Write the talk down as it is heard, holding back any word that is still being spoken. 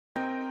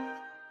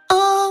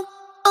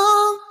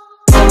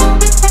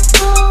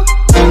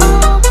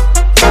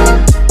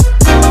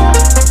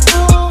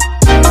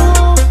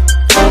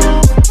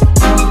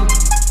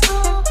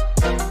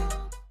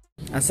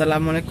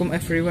Assalamualaikum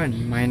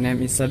everyone, my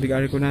name is Sabiq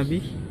Ariqun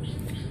Nabih.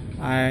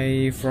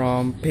 I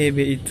from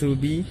Pbi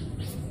B17.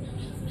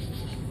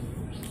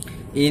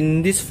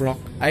 In this vlog,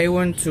 I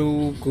want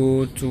to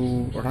go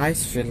to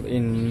rice field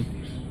in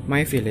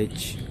my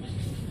village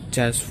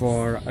just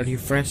for a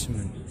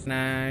refreshment. And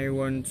I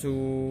want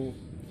to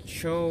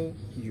show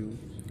you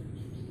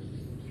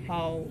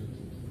how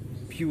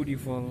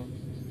beautiful,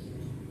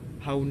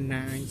 how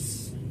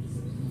nice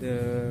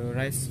the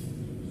rice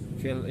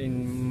field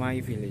in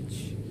my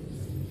village.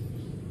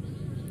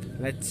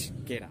 Let's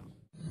get out.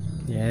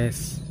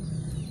 Yes,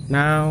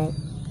 now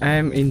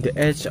I'm in the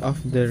edge of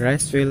the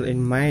rice field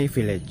in my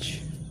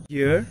village.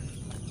 Here,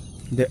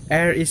 the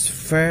air is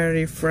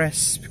very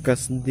fresh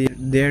because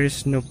there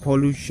is no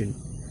pollution.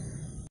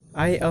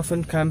 I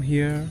often come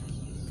here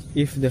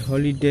if the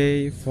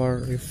holiday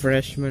for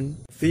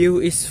refreshment. View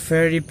is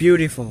very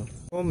beautiful.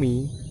 For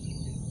me,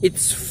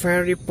 it's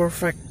very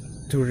perfect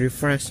to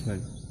refreshment.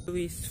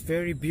 View is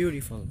very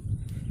beautiful.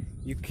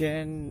 You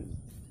can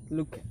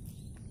look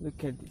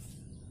at this.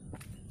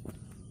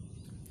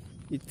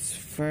 It's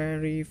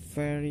very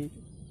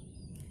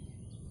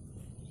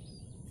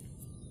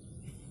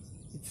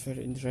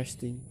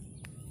interesting.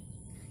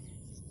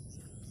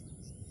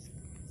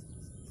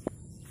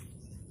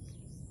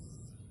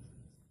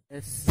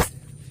 Yes,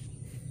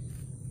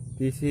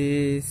 this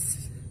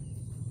is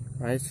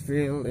rice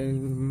field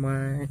in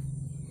my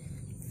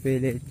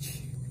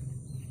village.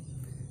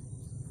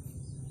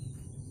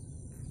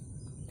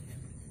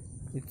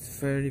 It's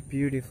very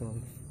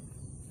beautiful.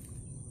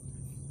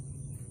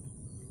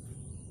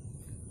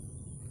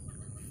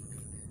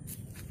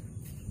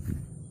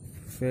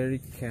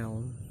 Very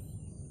calm.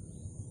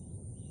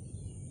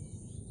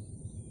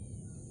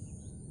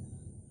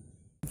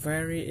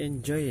 Very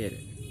enjoy it.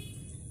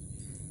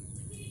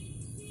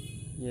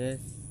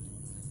 Yes,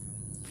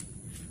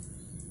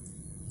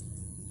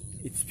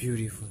 it's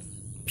beautiful.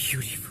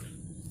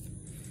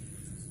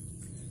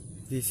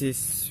 This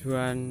is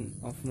one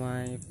of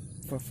my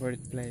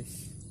favorite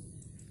place.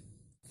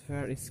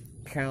 Where it's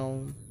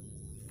calm.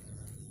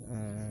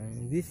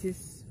 This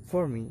is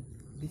for me.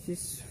 This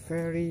is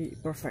very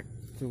perfect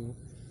to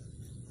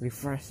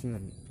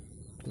refreshment,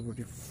 to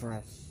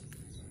refresh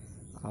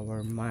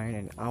our mind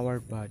and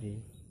our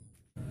body.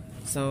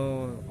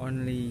 So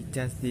only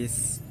just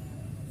this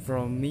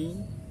from me.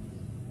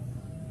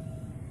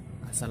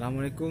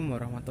 Assalamualaikum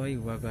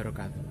warahmatullahi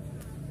wabarakatuh.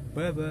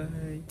 Bye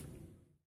bye.